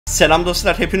Selam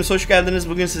dostlar, hepiniz hoş geldiniz.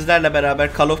 Bugün sizlerle beraber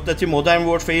Call of Duty Modern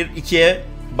Warfare 2'ye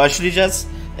başlayacağız.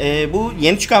 Bu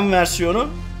yeni çıkan versiyonu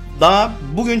daha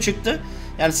bugün çıktı.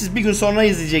 Yani siz bir gün sonra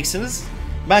izleyeceksiniz.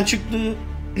 Ben çıktığı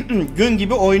gün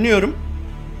gibi oynuyorum.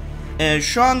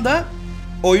 Şu anda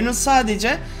oyunun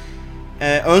sadece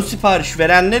ön sipariş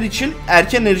verenler için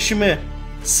erken erişimi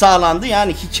sağlandı.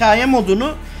 Yani hikaye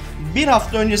modunu bir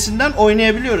hafta öncesinden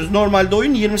oynayabiliyoruz. Normalde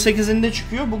oyun 28'inde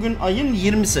çıkıyor. Bugün ayın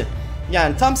 20'si.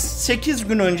 Yani tam 8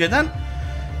 gün önceden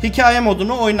hikaye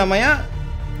modunu oynamaya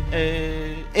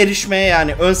erişmeye,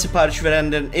 yani ön sipariş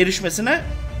verenlerin erişmesine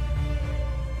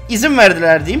izin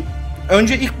verdiler diyeyim.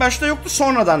 Önce ilk başta yoktu,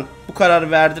 sonradan bu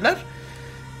kararı verdiler.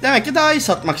 Demek ki daha iyi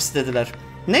satmak istediler.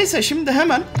 Neyse, şimdi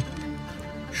hemen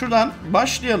şuradan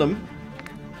başlayalım.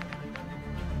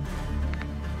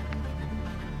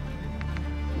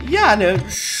 Yani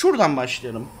şuradan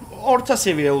başlayalım. Orta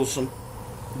seviye olsun.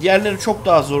 Diğerleri çok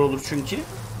daha zor olur çünkü.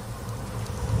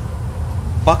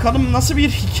 Bakalım nasıl bir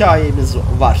hikayemiz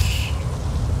var.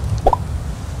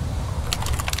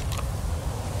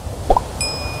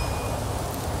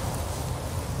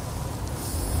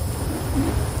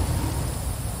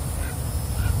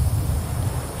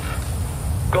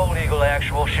 Gold Eagle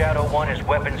actual, Shadow 1 is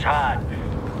weapons hot.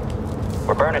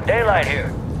 We're burning daylight here.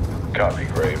 Copy,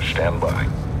 Graves. Stand by.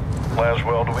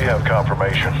 Laswell, do we have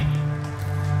confirmation?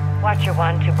 Watcher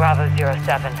 1 to Bravo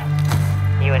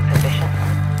 07. You in position?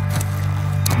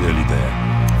 Nearly there.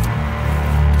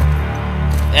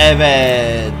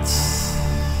 Evet.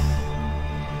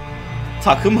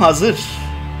 Takım hazır.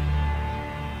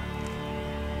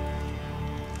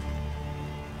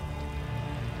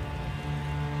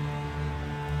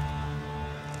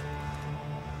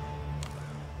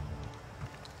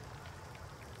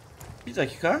 Bir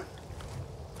dakika.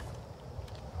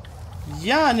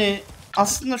 Yani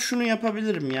aslında şunu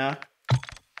yapabilirim ya.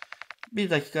 Bir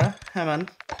dakika, hemen.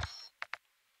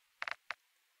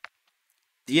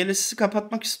 DLS'i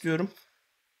kapatmak istiyorum.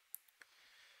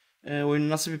 Oyun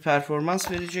nasıl bir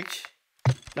performans verecek?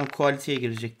 Tam quality'ye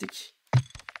girecektik.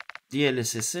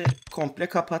 DLS'i komple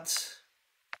kapat.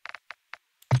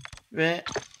 Ve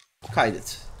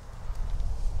kaydet.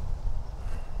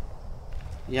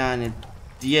 Yani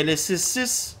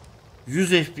DLS'siz 100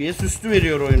 FPS üstü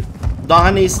veriyor oyun. Daha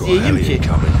ne isteyeyim ki?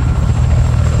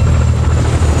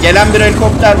 Gelen bir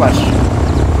helikopter var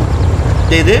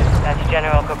dedi.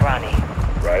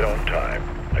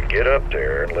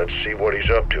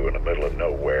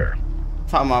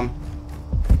 Tamam.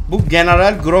 Bu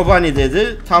General Grobani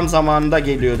dedi. Tam zamanında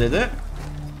geliyor dedi.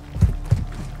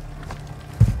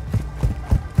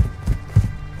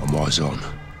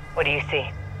 What do you see?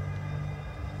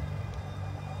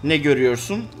 Ne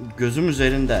görüyorsun? Gözüm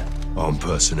üzerinde. Armed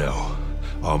personnel,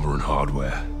 armor and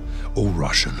hardware, all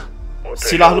Russian.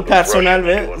 Silahlı personel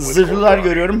ve zırhlılar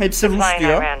görüyorum. Hepsi Rus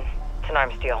diyor.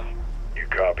 You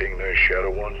copying this,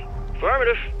 Shadow 1?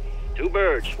 Affirmative. Two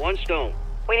birds, one stone.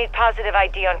 We need positive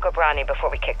ID on Gobrani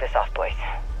before we kick this off, boys.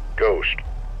 Ghost,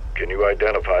 can you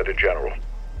identify the general?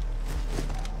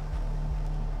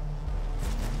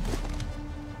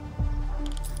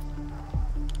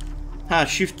 Ha,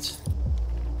 shift.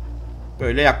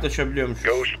 Böyle yaklaşabiliyormuş.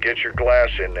 Ghost, get your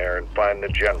glass in there and find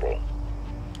the general.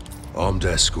 Armed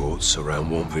escorts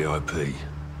around one VIP.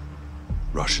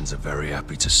 Russians are very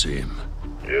happy to see him.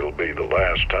 It'll be the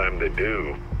last time they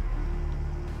do.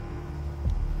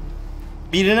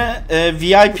 Birine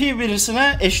VIP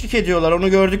birisine eşlik ediyorlar. Onu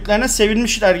gördüklerine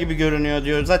sevinmişler gibi görünüyor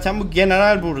diyor. Zaten bu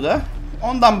general burada.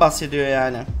 Ondan bahsediyor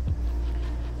yani.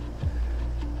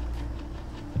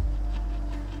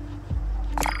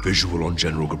 Visual on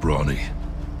General Gobrani.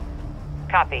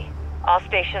 Copy. All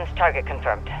stations target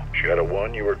confirmed. Shadow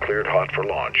 1, you are cleared hot for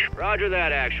launch. Roger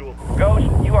that, actual. Ghost,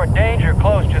 you are danger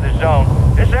close to the zone.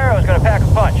 This arrow is gonna pack a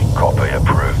punch. Copy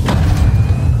approved.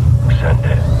 Send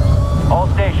it. All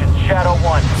stations, Shadow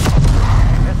 1.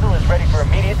 Missile is ready for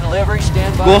immediate delivery.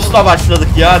 Stand by. Ghost'la başladık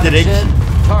ya direkt.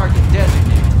 Target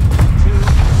designated. 2,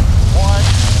 1.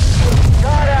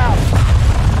 Shot out.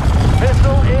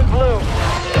 Missile in blue.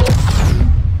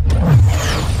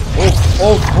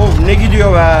 Of ne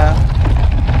gidiyor be.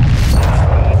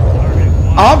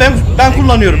 Aha, ben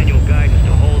kullanıyorum.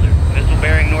 Missile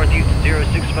bearing northeast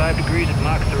 065 degrees at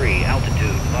Mach 3,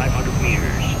 altitude 500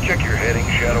 meters. Check your heading,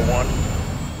 Shadow 1.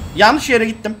 Yanlış yere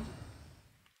gittim.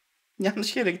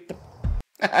 Yanlış yere gittim.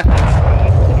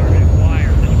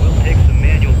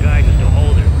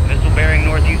 Missile bearing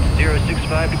northeast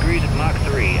 065 degrees at Mach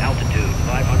 3, altitude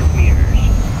 500 meters.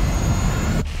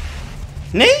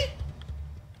 Ne?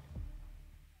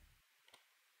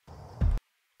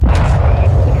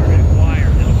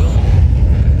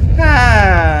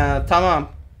 Tamam.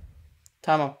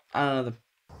 Tamam, anladım.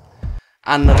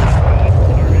 Anladım.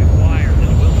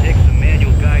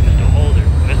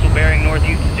 Missile bearing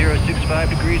northeast 065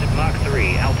 degrees at Mach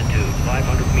 3, altitude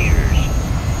 500 meters.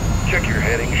 Check your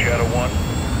heading, Shadow 1.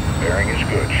 Bearing is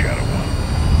good, Shadow 1.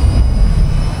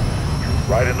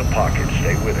 You're right in the pocket.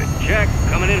 Stay with it. Check.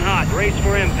 Coming in hot. Brace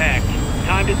for impact.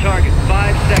 Time to target.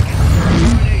 5 seconds.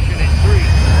 Termination in 3,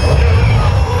 2,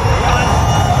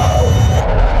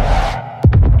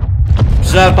 1.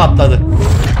 Güzel patladı.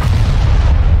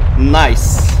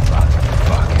 Nice.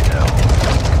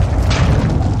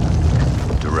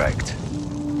 Direct.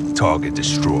 Target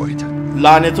destroyed.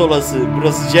 Lanet olası.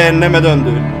 Burası cehenneme döndü.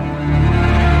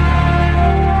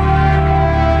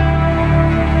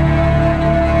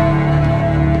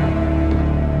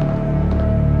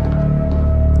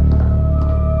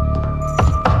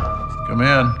 Come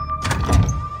in.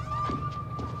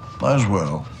 Might as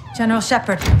well. General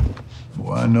Shepard.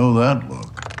 Oh, I know that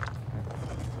look.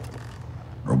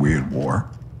 Are we at war?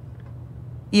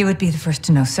 You would be the first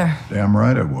to know, sir. Damn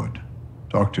right I would.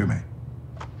 Talk to me.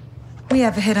 We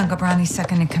have a hit on Ghabrani's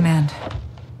second in command.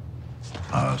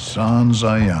 Hassan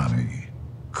Zayani,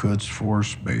 Quds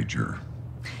Force Major.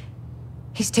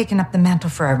 He's taken up the mantle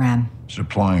for Iran.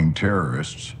 Supplying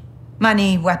terrorists.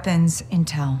 Money, weapons,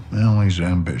 intel. Well, he's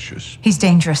ambitious. He's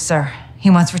dangerous, sir. He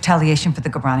wants retaliation for the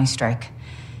Ghabrani strike.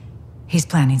 He's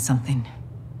planning something.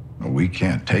 Well, we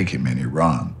can't take him in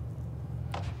Iran.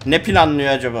 Ne planlıyor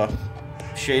acaba?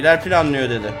 Şeyler planlıyor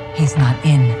dedi. He's not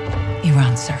in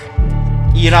Iran, sir.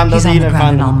 İran'da He's on değil the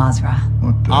ground in efendim. Al-Mazrah.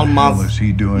 What the hell is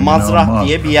he doing in Mazrah Al-Mazrah?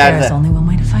 diye bir There yerde. is only one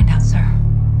way to find out, sir.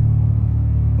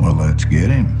 Well, let's get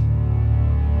him.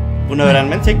 Bunu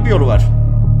öğrenmenin tek bir yolu var.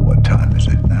 What time is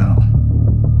it now?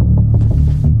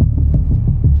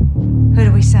 Who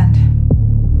do we send?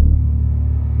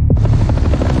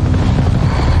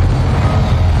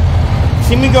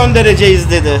 Kimi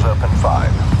göndereceğiz dedi. Up in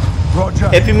 5.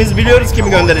 Roger. Hepimiz biliyoruz kimi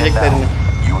göndereceklerini.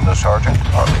 You and the sergeant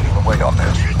are leading the way on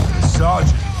this.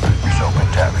 Sergeant, you're so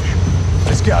McTavish.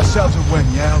 Let's get ourselves a win,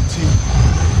 yeah, team.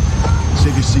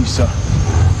 See, sir.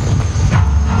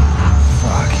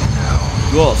 Fucking hell.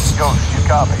 Ghost. Ghost, you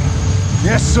copy?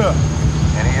 Yes, sir.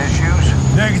 Any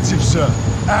issues? Negative, sir.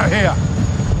 Out here.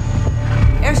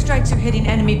 Airstrikes are hitting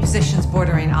enemy positions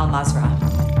bordering Al-Mazrah.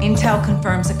 Intel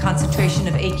confirms a concentration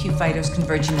of AQ fighters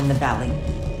converging in the valley.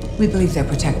 We believe they're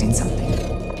protecting something.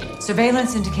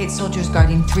 Surveillance indicates soldiers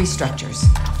guarding 3 structures.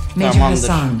 Major Tamamdır.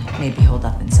 Hassan may be holed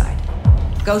up inside.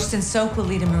 Ghost and Soap will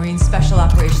lead a Marine Special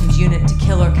Operations unit to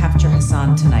kill or capture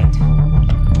Hassan tonight.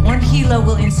 One helo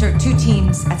will insert 2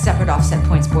 teams at separate offset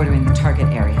points bordering the target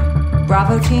area.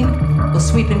 Bravo team will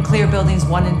sweep and clear buildings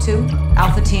 1 and 2.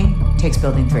 Alpha team takes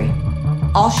building 3.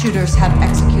 All shooters have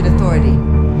execute authority,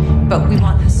 but we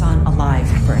want Hassan alive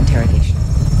for interrogation.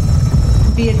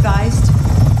 Be advised,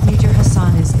 Major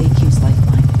Hassan is AQ's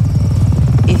lifeline.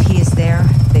 If he is there,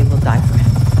 they will die for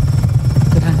him.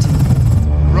 Good hunting.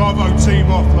 Bravo team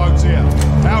offloads here.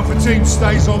 Alpha team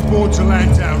stays on board to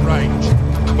land down range.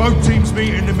 Both teams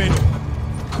meet in the middle.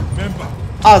 Remember,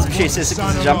 Az bir şey sesi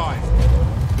Hassan kısacağım. alive.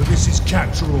 But this is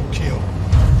capture or kill.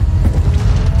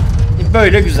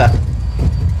 Böyle güzel.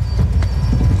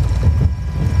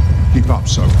 Keep up,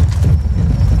 so.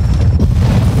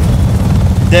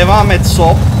 Devam et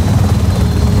Soap.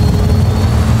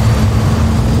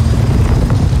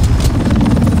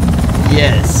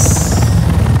 Yes.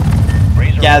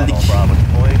 Geldik.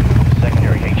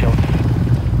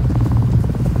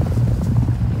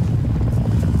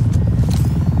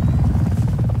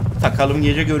 Takalım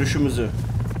gece görüşümüzü.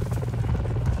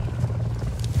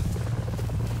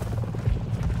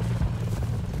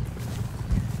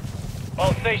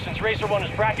 All stations, Racer 1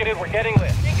 is bracketed. We're getting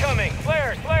lit. Incoming!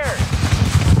 Flares! Flares!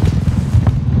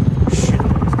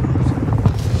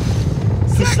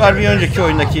 Tuşlar bir önceki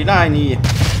oyundakiyle aynı iyi.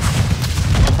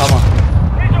 Tamam.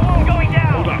 Racer 1 going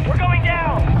down! We're going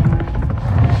down!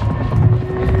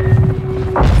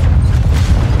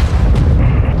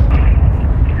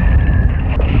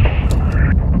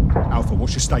 Alpha,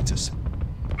 what's your status?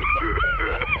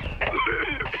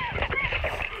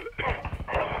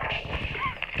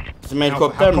 Bizim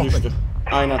helikopter mi düştü?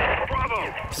 Aynen.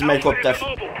 Bizim helikopter.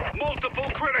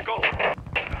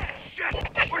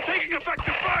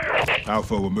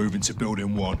 Alpha, we're moving to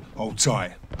building 1. Hold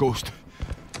tight. Ghost,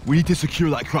 we need to secure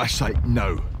that crash site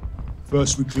now.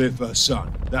 First we clear for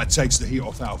Hassan. That takes the heat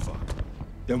off Alpha.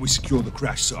 Then we secure the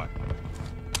crash site.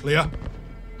 Clear?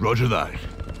 Roger that.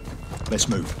 Let's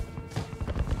move.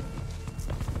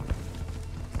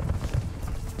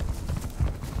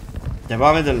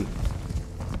 Devam edelim.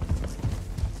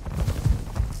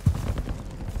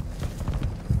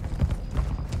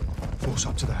 Force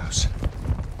up to the house.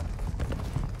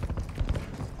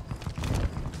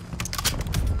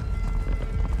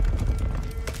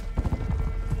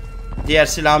 Diğer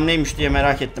silahım neymiş diye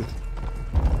merak ettim.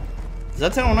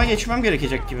 Zaten ona geçmem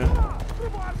gerekecek gibi.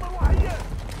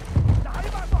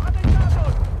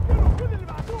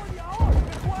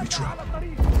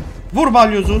 Vur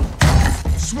balyozu.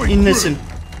 İnlesin.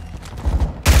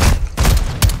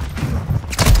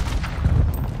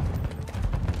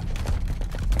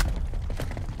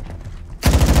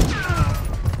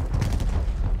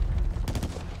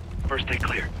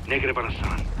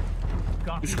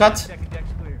 Üst kat.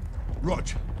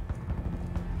 Roger.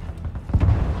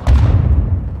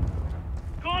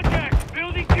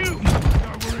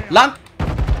 Lan.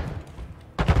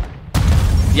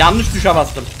 Yanlış tuşa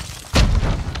bastım.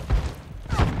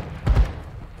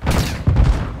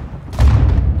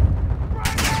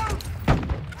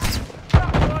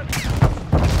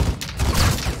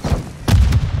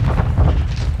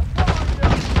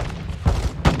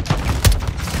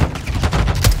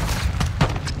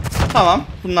 Tamam,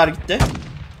 bunlar gitti.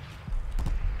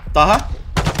 Daha.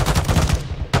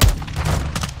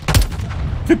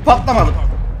 Tüp patlamadı.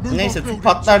 Neyse, tüp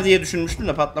patlar diye düşünmüştüm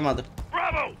de patlamadı.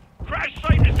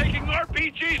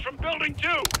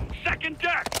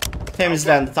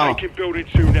 Temizlendi, tamam.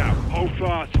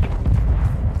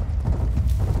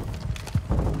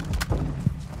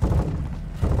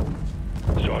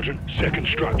 Sergeant, second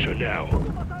structure now.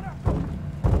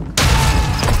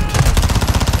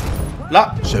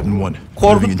 La. 7-1.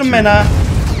 Korkuttun beni ha.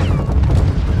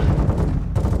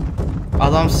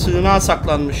 Adam sığınağa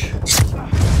saklanmış.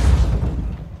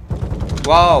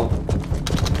 Wow.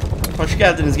 Hoş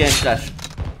geldiniz gençler.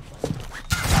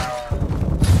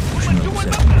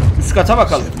 Üst kata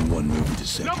bakalım.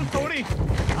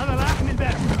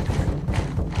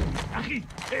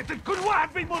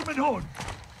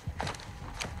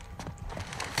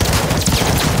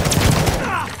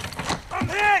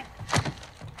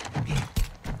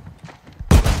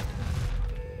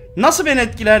 Nasıl beni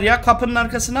etkiler ya? Kapının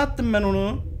arkasına attım ben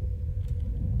onu.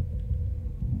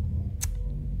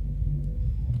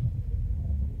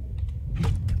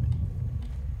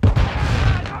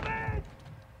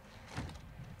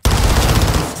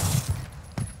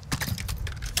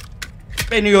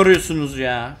 Beni yoruyorsunuz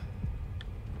ya.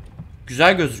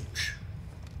 Güzel gözükmüş.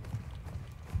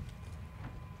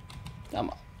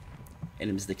 Tamam.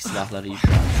 Elimizdeki silahlar iyi şu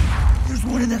an. There's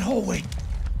one in that hallway.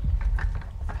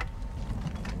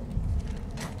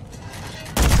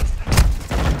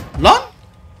 Lan!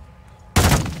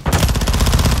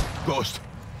 Ghost.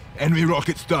 Enemy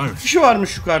rockets down. Kişi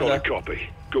varmış yukarıda. Solid copy.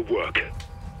 Good work.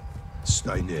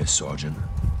 Stay near, Sergeant.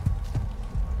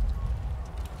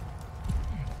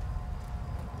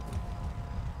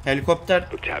 Helikopter.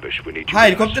 McTavish, we need you. Ha,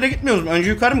 helikoptere gitmiyoruz mu? Önce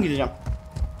yukarı mı gideceğim?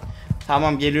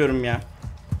 Tamam, geliyorum ya.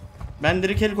 Ben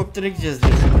direkt helikoptere gideceğiz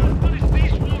diye düşünüyorum.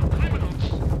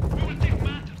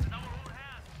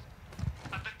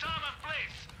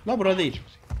 La bura değil.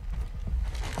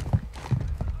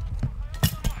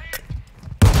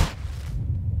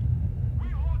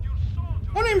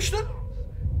 O neymiş lan?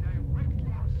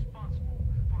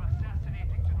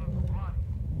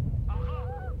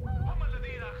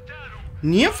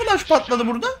 Niye flash patladı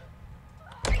burada?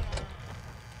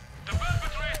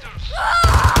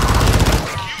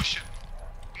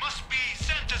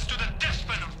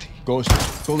 Ghost.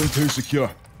 Building 2 secure.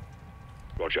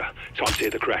 Roger. Time to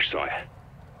hit the crash site.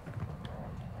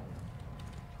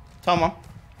 Tamam.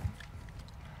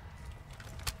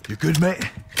 You good,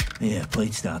 mate? Yeah,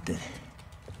 plate stopped it.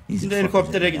 Şimdi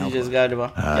helikoptere gideceğiz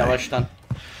galiba. Yavaştan.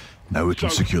 Now we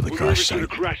can secure the crash to the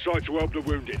site. crash site to help the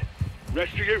wounded.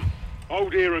 Rest of you,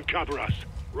 hold here and cover us.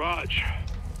 Raj.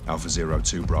 Alpha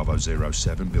 02, Bravo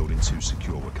 07, building 2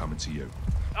 secure. We're coming to you.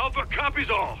 Alpha copies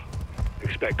all.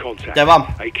 Expect contact. Devam.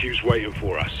 AQ's waiting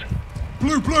for us.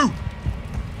 Blue!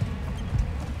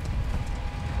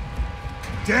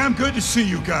 Damn good to see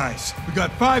you guys. We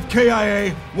got 5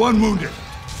 KIA, 1 wounded.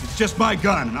 It's just my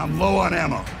gun, and I'm low on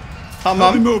ammo. Help me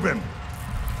Tamam. move him.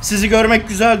 Sizi görmek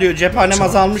güzel diyor. Cephanem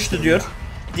azalmıştı diyor.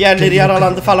 Diğerleri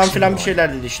yaralandı falan filan bir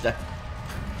şeyler dedi işte.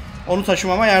 Onu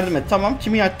taşımama yardım et. Tamam.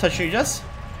 Kimi taşıyacağız?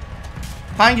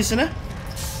 Hangisini?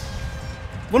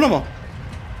 Bunu mu?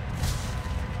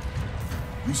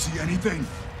 You see anything?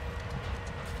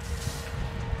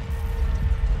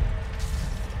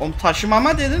 Onu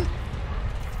taşımama dedin.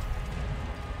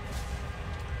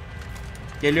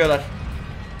 Geliyorlar.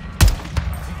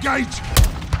 Engage!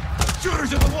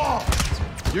 Shooters at the wall!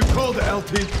 You called it,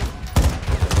 LT.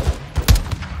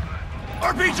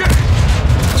 RPG!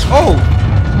 Oh!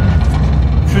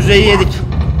 Füzeyi yedik.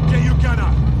 Get your gun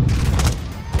up!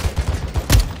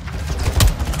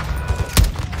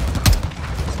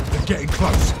 They're getting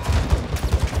close.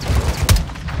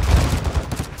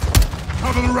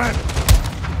 Cover the red!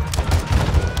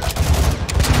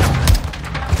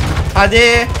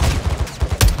 Hadi.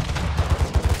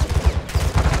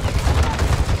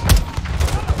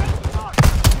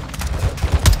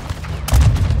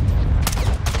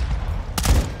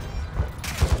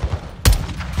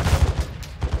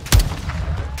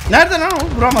 Nerede lan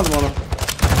o? Vuramadım onu.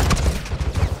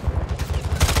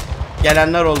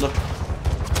 Gelenler oldu.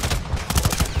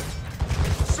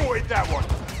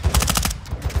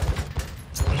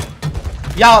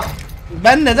 Ya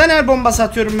ben neden el bombası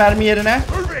atıyorum mermi yerine?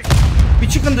 Bir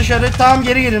çıkın dışarı. Tamam,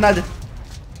 geri gelin hadi.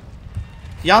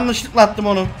 Yanlışlıkla attım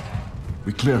onu.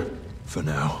 We clear for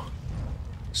now.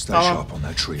 Stay Tamam. sharp on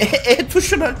that tree.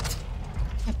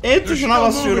 E tuşuna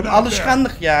basıyorum.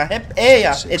 Alışkanlık ya. Hep E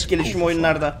ya etkileşim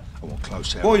oyunlarda.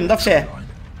 Bu oyunda F.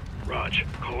 Raj,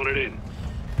 calling it in.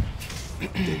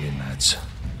 Dig in, lads.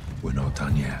 We're not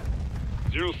done yet.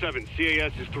 07,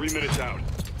 CAS is 3 minutes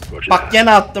out. Bak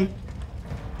gene attım.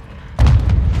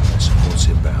 Support's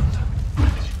inbound.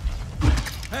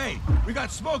 Hey, we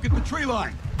got smoke at the tree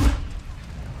line.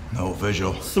 No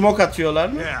visual. Smoke atıyorlar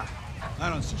mı? Yeah,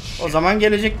 I don't see shit. O zaman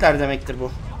gelecekler demektir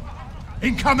bu.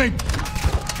 Incoming!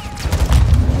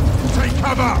 Take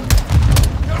cover!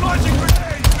 You're launching grenades!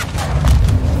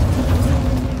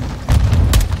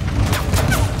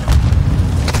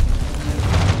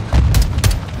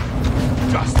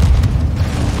 Just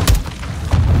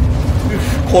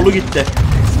Üf, kolu gitti.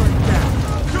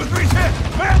 2-3's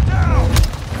hit! Man down!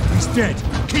 He's dead.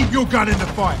 Keep your gun in the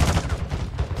fight.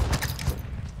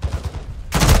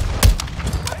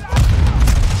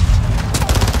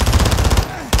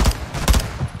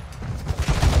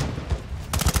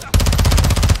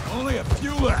 Only a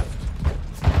few left.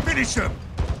 Finish him.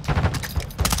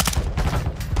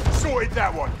 Sorted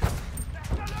that one.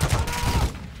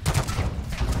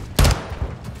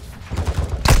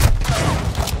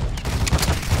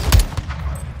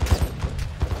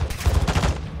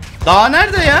 Daha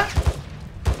nerede ya?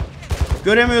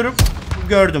 Göremiyorum.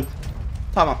 Gördüm.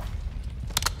 Tamam.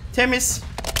 Temiz.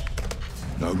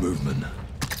 No movement.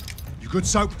 You good,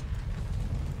 Soap?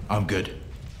 I'm good.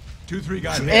 2-3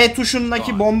 guys. E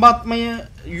tuşundaki bomba atmayı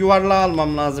yuvarlığa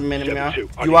almam lazım benim ya.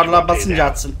 Yuvarlığa basınca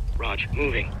atsın. Raj,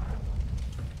 moving.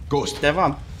 Ghost,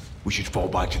 Devam. we should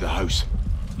fall back to the house.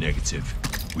 Negative.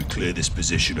 We clear this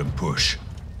position and push.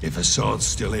 If Hassan's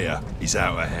still here, he's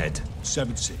out ahead.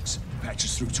 7-6. Patch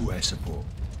us through to air support.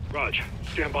 Raj,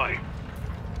 stand by.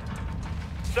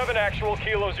 7 actual,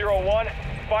 Kilo 01.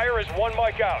 Fire is 1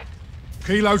 mic out.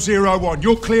 Kilo 01,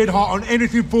 you're cleared hot on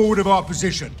anything forward of our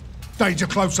position. Danger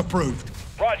close approved.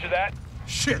 Roger that.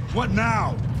 Shit, what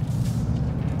now?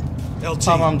 LT,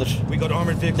 Tamamdır. we got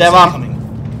armored vehicles Devam. incoming.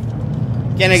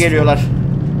 Gene geliyorlar.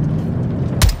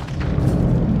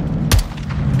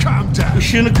 Calm down.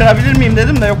 Işığını kırabilir miyim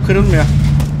dedim de yok, kırılmıyor.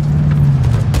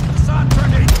 Hassan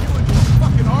turned HQ into a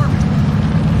fucking army.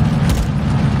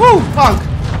 Tank.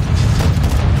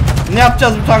 Ne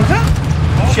yapacağız bu tanka?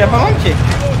 Bir şey yapamam ki. Kilo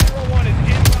 01 is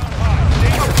inbound high.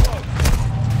 Stay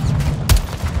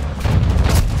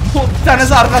close. Bir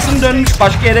tanesi arkasını dönmüş,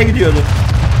 başka yere gidiyordu.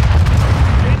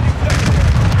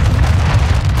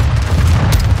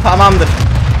 Tamamdır.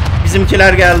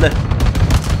 Bizimkiler geldi.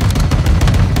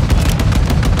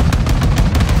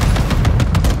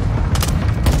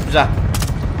 Güzel.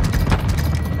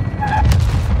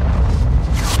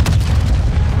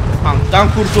 Tanktan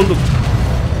kurtulduk.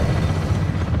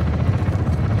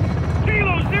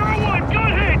 Kilo 01,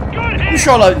 good hit, good hit. Bitmiş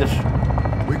olabilir.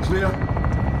 We clear?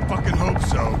 Fucking hope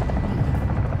so.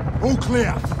 All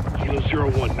clear. Kilo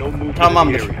 01, no movement in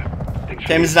Tamamdır. the area. Thanks for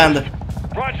Temizlendi.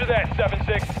 Roger that,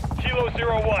 7-6. Kilo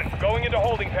 01, going into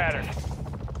holding pattern.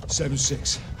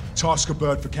 7-6. Task a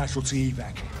bird for casualty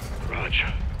evac. Raj,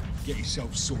 Get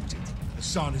yourself sorted.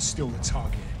 Hassan is still the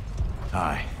target.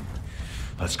 Aye.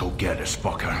 Let's go get this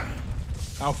fucker.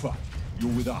 Alpha,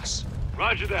 you're with us.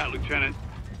 Roger that, Lieutenant.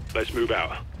 Let's move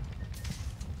out.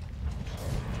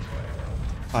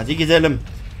 Hadi gidelim.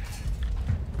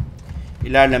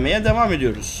 İlerlemeye devam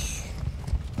ediyoruz.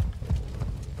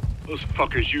 Those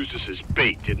fuckers used us as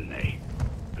bait, didn't they?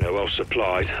 They're well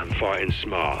supplied and fighting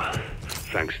smart.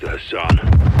 Thanks to Hassan.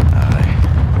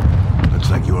 Aye.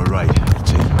 Looks like you were right,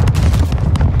 LT.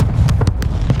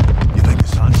 You think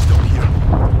Hassan's still here?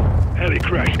 Heli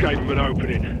crash gave them an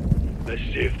opening. Let's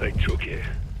see if they took it.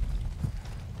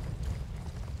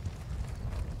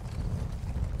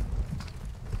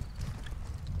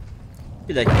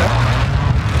 Bir dakika.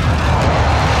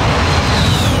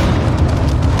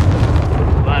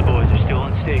 My boys are still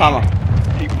on station. Tamam.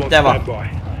 Keep them on Devam. standby.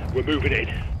 We're moving in.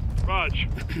 Raj,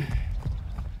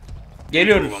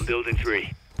 Geliyoruz. on building 3.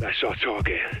 That's our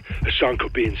target. Hassan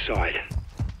could be inside.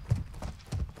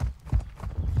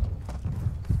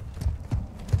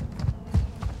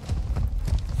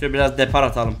 Şöyle biraz depar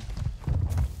atalım.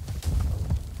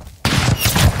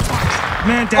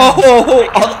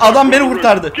 Adam beni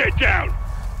kurtardı.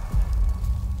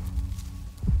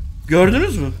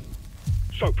 Gördünüz mü?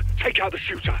 Soap, take out the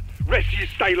shooter. Rest you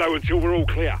stay low until we're all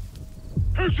clear.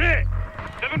 Who's it?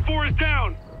 7-4 is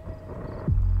down.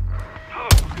 How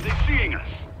the fuck are they seeing us?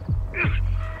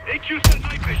 AQ said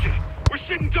night vision. We're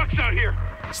sitting ducks out here.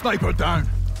 Sniper down.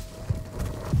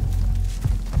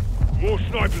 More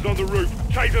snipers on the roof.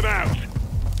 Take them out.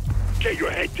 Get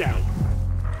your head down.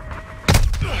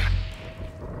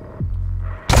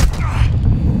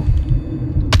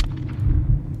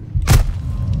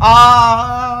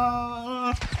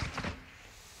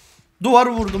 Duvarı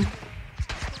vurdum.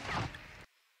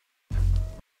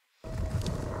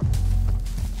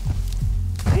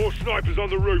 More snipers on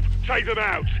the roof. Take them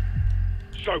out.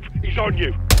 Soap, he's on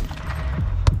you.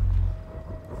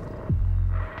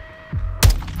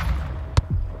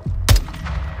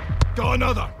 Got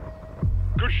another.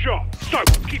 Good shot.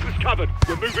 Soap, keep us covered.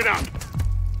 We're moving up.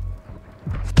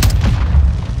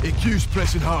 AQ's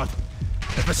pressing hard.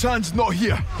 If Hassan's not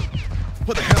here,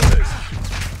 what the hell is?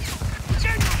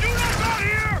 Shoot us out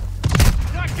here!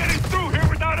 Not getting through here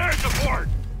without air support!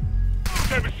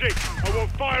 7-6, I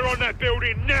want fire on that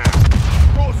building now!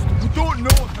 Ghost, we don't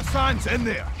know if Hassan's in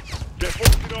there. They're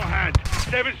forcing our hand.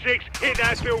 7-6, hit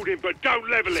that building, but don't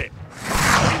level it.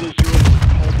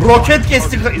 Roket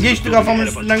geçti kafamın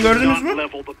üstünden, gördünüz mü? 7-6,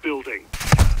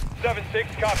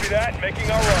 copy that,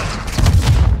 making our run.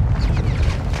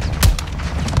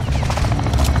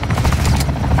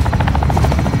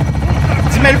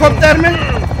 Bizim helikopter mi?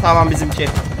 Tamam, bizimki.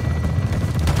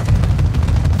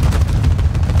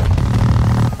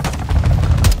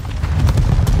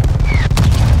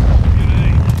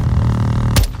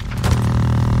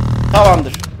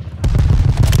 Tamamdır.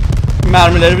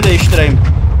 Mermileri bir değiştireyim.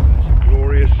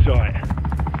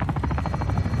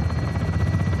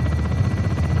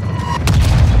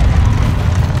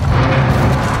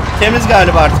 Temiz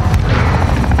galiba artık.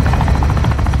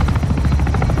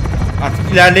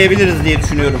 Artık ilerleyebiliriz diye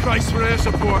düşünüyorum.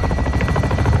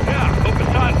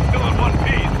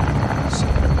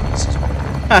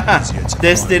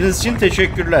 Desteğiniz için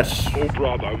teşekkürler.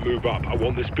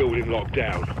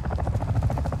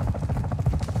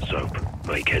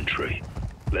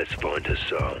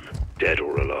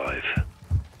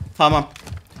 Tamam.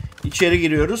 İçeri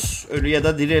giriyoruz. Ölü ya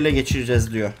da diri ele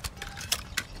geçireceğiz diyor.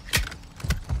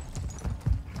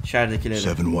 İçeridekileri.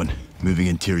 7-1, moving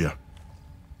interior.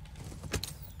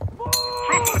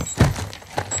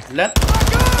 Lan.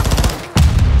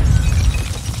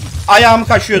 Ayağımı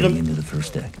kaşıyordum.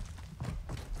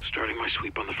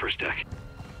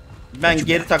 Ben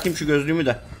geri takayım şu gözlüğümü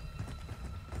de.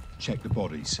 Check the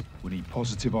bodies. We need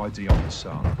positive ID on the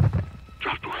sun.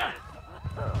 Dropped one.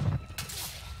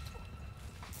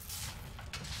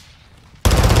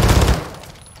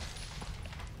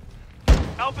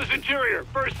 Alpha's interior,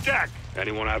 first deck.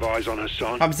 Anyone have eyes on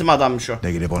Hassan? Ha, bizim adammış o.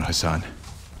 Negative on Hassan.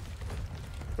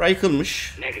 Burası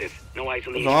yıkılmış.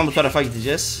 O zaman bu tarafa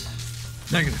gideceğiz.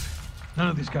 Negative.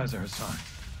 None of these guys are Hassan.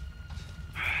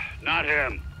 Not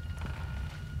him.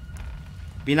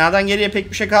 Binadan geriye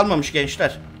pek bir şey kalmamış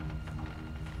gençler.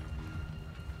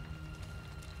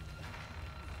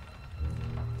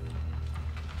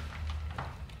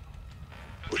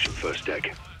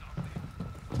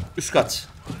 Üst kat.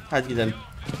 Hadi gidelim.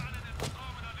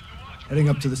 Heading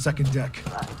up to the second deck.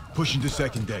 Pushing to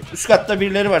second deck. Üst katta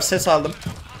birileri var. Ses aldım.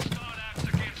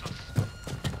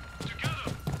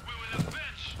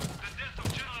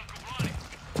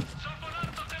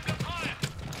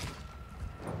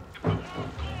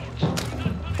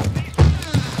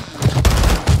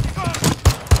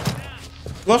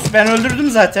 Ghost, ben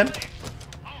öldürdüm zaten.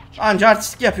 Anca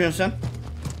artistik yapıyorsun sen.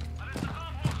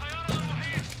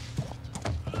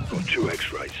 Got 2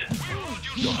 X-rays.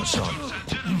 Not Hassan.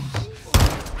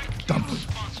 Dump him.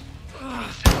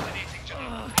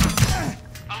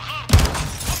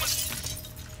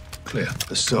 Clear.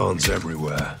 Hassan's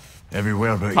everywhere.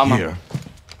 Everywhere but Tamam. here.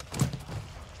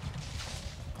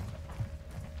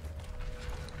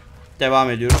 Devam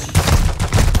ediyoruz.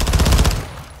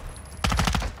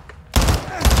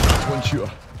 One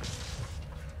shooter.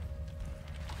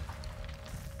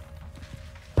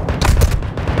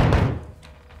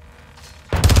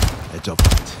 Heads up.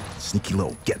 Sneaky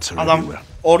little gets her Adam everywhere.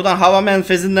 oradan hava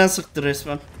menfezinden sıktı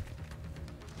resmen.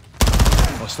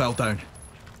 Hostile down.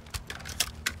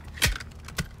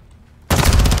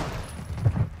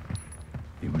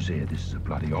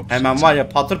 Hemen var ya,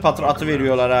 patır patır atı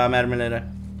veriyorlar ha mermilere.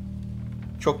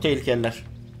 Çok tehlikeliler.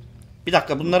 Bir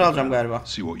dakika, bunları alacağım galiba.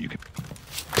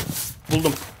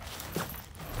 Buldum.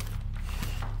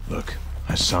 Look,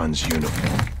 Hassan's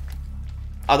uniform.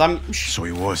 Adam gitmiş. So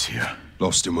he was here.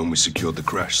 Lost him when we secured the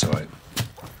crash site.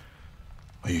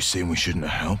 Are you saying we shouldn't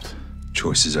have helped?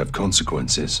 Choices have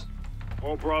consequences.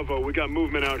 All Bravo, we got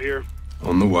movement out here.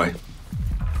 On the way.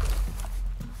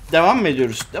 Devam mı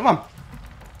ediyoruz? Devam.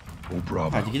 All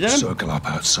Bravo, Hadi gidelim. circle up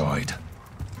outside.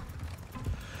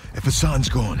 If Hassan's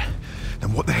gone, then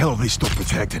what the hell have they stopped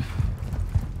protecting?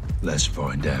 Let's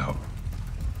find out.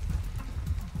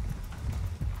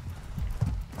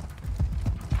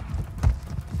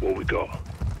 What we got?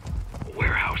 A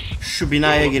warehouse. Şu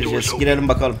binaya gireceğiz. Girelim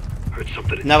bakalım.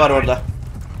 Ne var orada?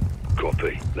 Copy.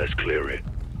 Let's clear it.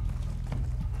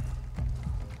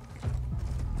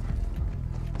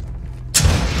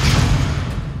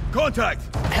 Contact!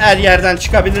 Her yerden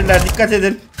çıkabilirler. Dikkat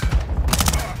edin.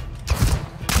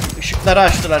 Işıkları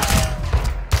açtılar.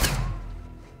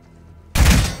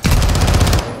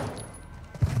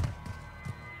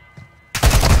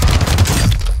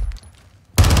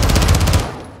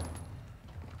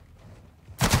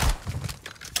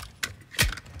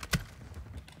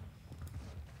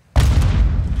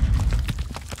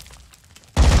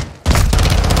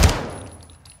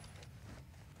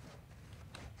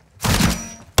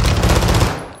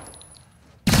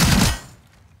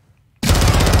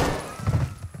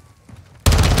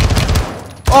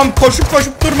 Oğlum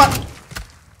koşup durma.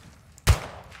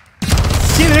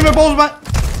 Sinirimi bozma.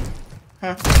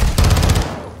 Heh.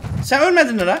 Sen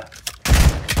ölmedin mi lan?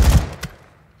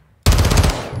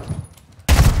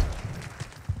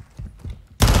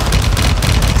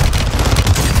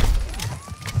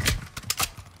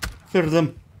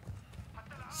 Kırdım.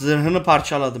 Zırhını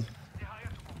parçaladım.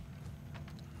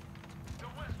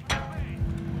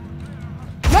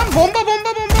 Lan bomba.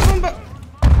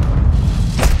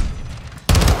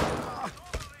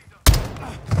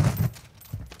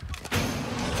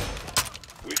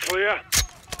 Clear?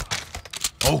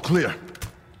 All clear.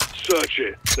 Search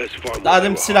it. Let's find. Daha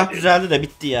demin silah düzeldi de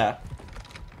bitti ya.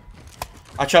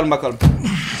 Açalım bakalım.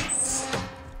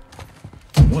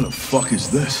 What the fuck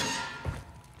is this?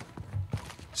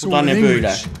 Bu da ne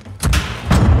böyle?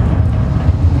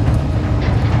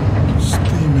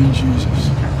 Steaming Jesus.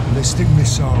 Ballistic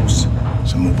missiles.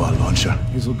 It's a mobile launcher.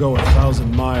 These will go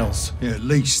 1,000 miles. Yeah, at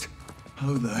least.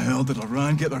 How the hell did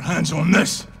Iran get their hands on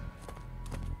this?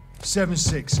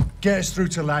 7-6, get us through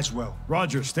to Laswell.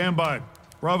 Roger, stand by.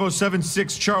 Bravo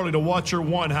 7-6 Charlie to Watcher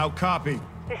 1, how copy?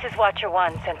 This is Watcher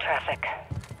 1, send traffic.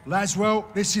 Laswell,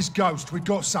 this is Ghost. We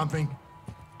got something.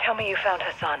 Tell me you found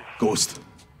Hassan. Ghost.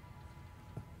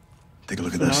 Take a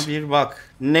look at Buna this. bir bak.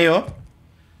 Ne o?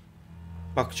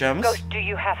 Bakacağımız. Ghost, do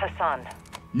you have Hassan?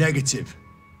 Negative.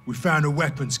 We found a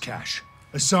weapons cache.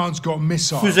 Hassan's got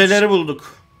missiles. Füzeleri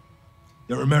bulduk.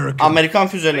 They're American. Amerikan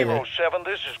füzeleri. 07,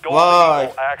 this is Vay.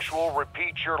 Gold Actual.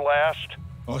 Repeat your last.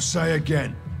 I'll say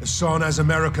again. Hassan has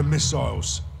American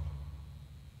missiles.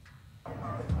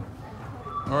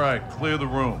 All right, clear the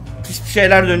room. Hiçbir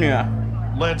şeyler dönüyor.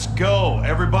 Let's go.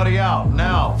 Everybody out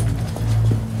now.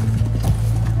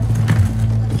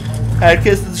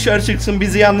 Herkes dışarı çıksın,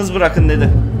 bizi yalnız bırakın dedi.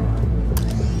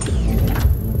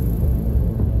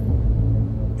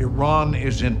 Iran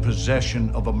is in possession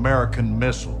of American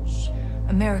missiles.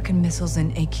 American missiles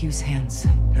in AQ's hands.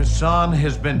 Hassan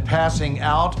has been passing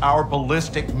out our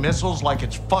ballistic missiles like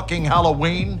it's fucking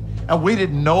Halloween, and we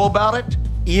didn't know about it?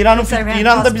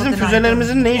 İran'da bizim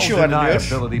füzelerimizin ne işi var diyor.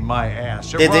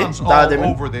 Dedi daha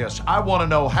demin. I want to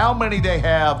know how many they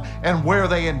have and where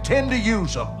they intend to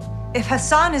use them. If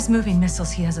Hassan is moving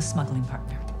missiles, he has a smuggling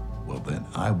partner. Well, then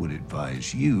I would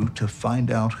advise you to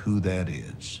find out who that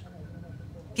is.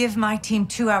 Give my team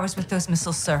 2 hours with those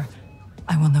missiles, sir.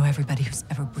 I will know everybody who's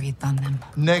ever breathed on them.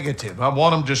 Negative. I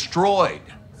want them destroyed.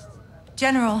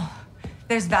 General,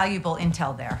 there's valuable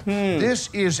intel there. This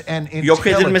is an Yok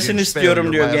edilmesini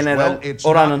istiyorum diyor general. It's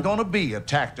Oranın. not going to be a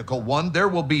tactical one. There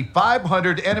will be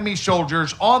 500 enemy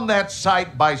soldiers on that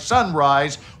site by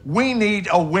sunrise. We need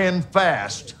a win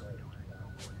fast.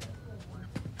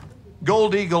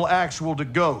 Gold Eagle Actual to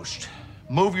Ghost.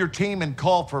 Move your team and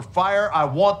call for fire. I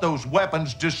want those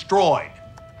weapons destroyed.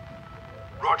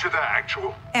 Roger that,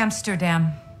 Actual.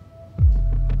 Amsterdam.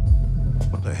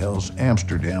 What the hell's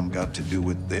Amsterdam got to do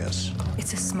with this?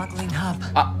 It's a smuggling hub.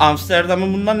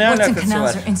 Amsterdam'ın bundan ne Ports and alakası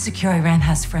canals var? are insecure. Iran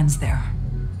has friends there.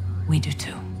 We do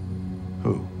too.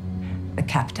 Who? The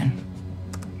captain.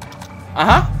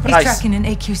 Aha, He's Price. tracking an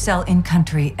AQ cell in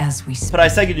country as we speak.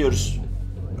 Price'a gidiyoruz.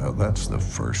 Well, that's the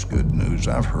first good news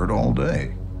I've heard all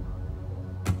day.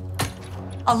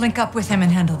 I'll link up with him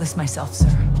and handle this myself,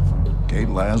 sir. Kate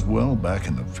Laswell back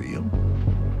in the field.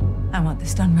 I want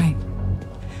this done right.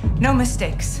 No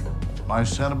mistakes. My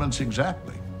sentiments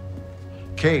exactly.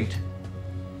 Kate,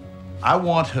 I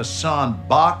want Hassan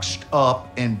boxed up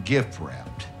and gift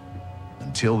wrapped.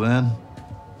 Until then,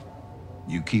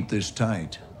 you keep this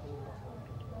tight.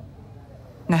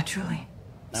 Naturally,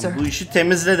 Yani sir. bu işi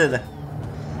temizle dedi.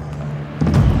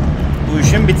 Bu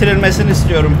işin bitirilmesini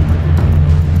istiyorum.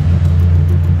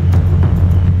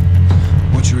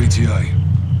 What's your ETA?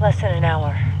 Less than an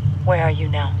hour. Where are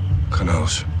you now?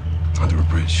 Canals. Under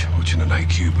a bridge, watching an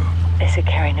A-Cuba. Is it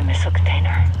carrying a missile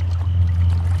container?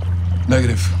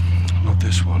 Negative. Not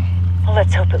this one. Well,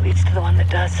 let's hope it leads to the one that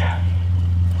does.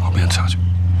 I'll be in touch.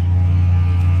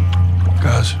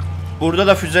 Guys. Burada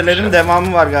da füzelerin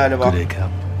devamı var galiba.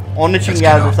 Onun için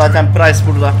geldim. Zaten Price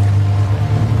burada.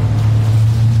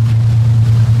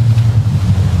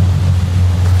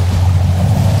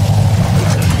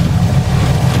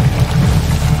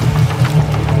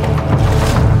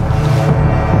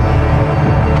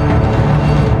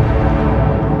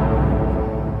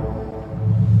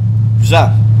 Güzel.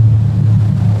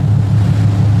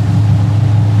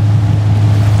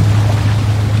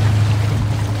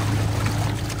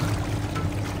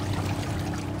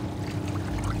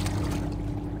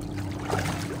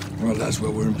 Well, that's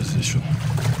where we're in position.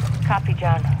 Copy,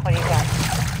 John. What do you got?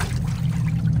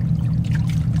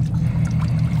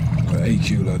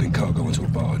 AQ loading cargo into a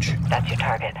barge. That's your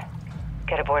target.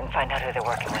 Get aboard and find out who they're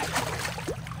working with.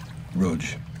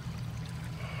 Rudge.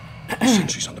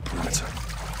 Sentries on the perimeter.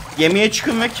 Gemiye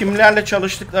çıkın ve kimlerle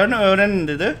çalıştıklarını öğrenin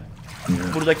dedi.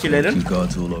 Buradakilerin.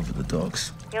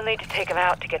 You'll need to take them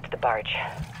out to get to the barge.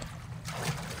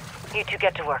 You two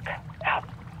get to work. Out.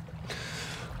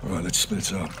 All right, let's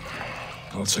split up.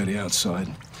 I'll take the outside.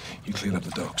 You clean up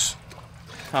the docks.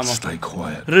 Tamam. Stay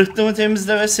quiet. Rıhtımı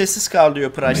temizle ve sessiz kal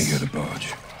diyor Price.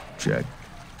 Check.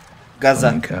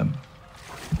 Gaza.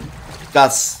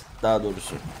 Gaz daha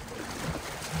doğrusu.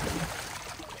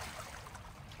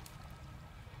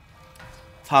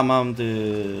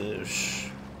 Tamamdır.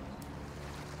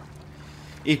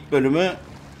 İlk bölümü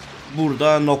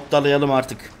burada noktalayalım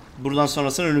artık. Buradan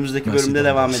sonrasını önümüzdeki bölümde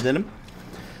devam edelim.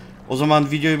 O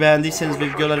zaman videoyu beğendiyseniz ve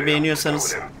videoları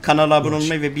beğeniyorsanız kanala abone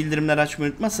olmayı ve bildirimleri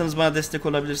açmayı unutmazsanız bana destek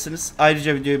olabilirsiniz.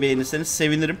 Ayrıca videoyu beğenirseniz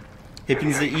sevinirim.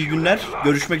 Hepinize iyi günler.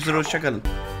 Görüşmek üzere. Hoşça kalın.